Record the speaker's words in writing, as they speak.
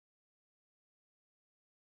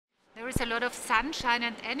There is a lot of sunshine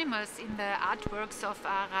and animals in the artworks of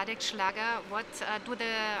Radek Szlaga. What do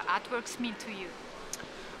the artworks mean to you?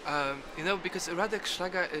 Because Radek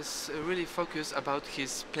Szlaga is really focused about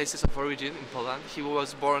his places of origin in Poland. He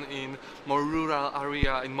was born in more rural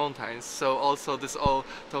area in mountains, so also this all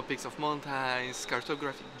topics of mountains,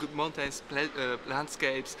 cartography, good mountains,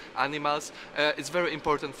 landscapes, animals, it's very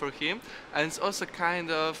important for him. And it's also kind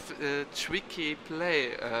of tricky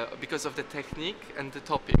play because of the technique and the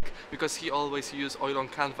topic, because he always used oil on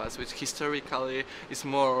canvas, which historically is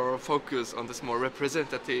more focused on this more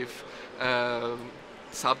representative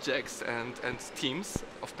subjects and themes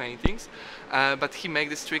of paintings, but he made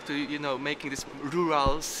this trick to making this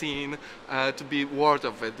rural scene to be word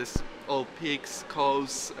of it. This all peaks,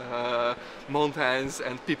 coasts, mountains,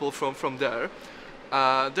 and people from there.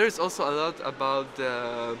 There is also a lot about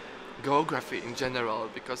the geography in general,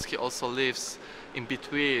 because he also lives in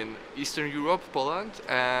between Eastern Europe, Poland,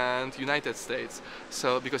 and United States.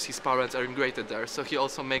 So because his parents are immigrated there, so he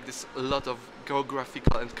also makes this a lot of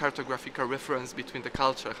geographical and cartographical reference between the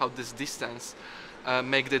culture, how this distance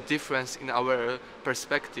make the difference in our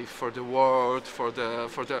perspective for the world, for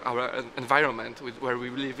our environment where we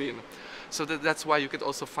live in. So that's why you could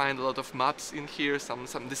also find a lot of maps in here, some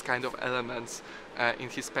this kind of elements in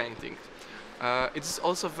his painting. It's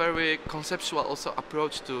also very conceptual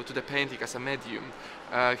approach to the painting as a medium.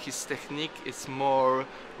 His technique is more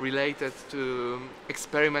related to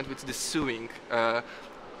experiment with the sewing.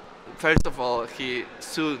 First of all, he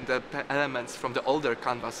sewed the elements from the older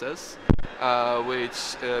canvases,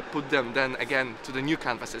 which put them then again to the new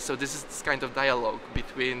canvases. So this is this kind of dialogue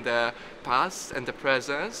between the past and the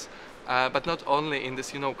present, but not only in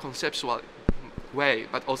this conceptual way,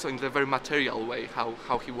 but also in the very material way,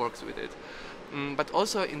 how he works with it. But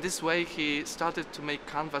also in this way he started to make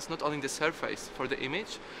canvas not only the surface for the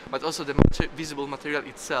image, but also the visible material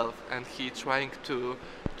itself, and he trying to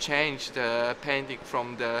change the painting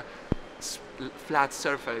from the flat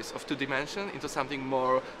surface of 2 dimensions into something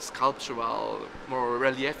more sculptural, more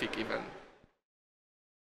relief even.